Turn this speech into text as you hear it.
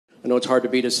I know it's hard to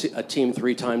beat a team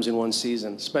 3 times in one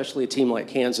season, especially a team like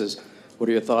Kansas. What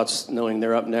are your thoughts knowing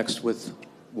they're up next with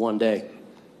one day?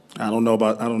 I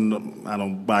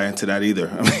don't buy into that either.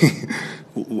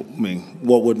 I mean,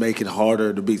 what would make it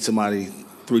harder to beat somebody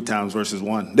 3 times versus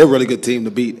 1? They're a really good team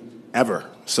to beat ever.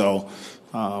 So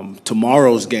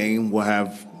tomorrow's game will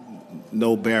have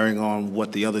no bearing on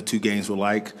what the other 2 games were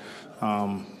like.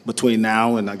 Between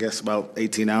now and I guess about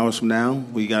 18 hours from now,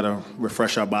 we got to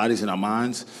refresh our bodies and our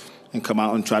minds and come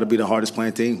out and try to be the hardest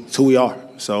playing team. It's who we are.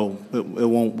 So it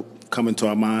won't come into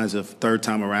our minds a third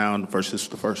time around versus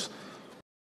the first.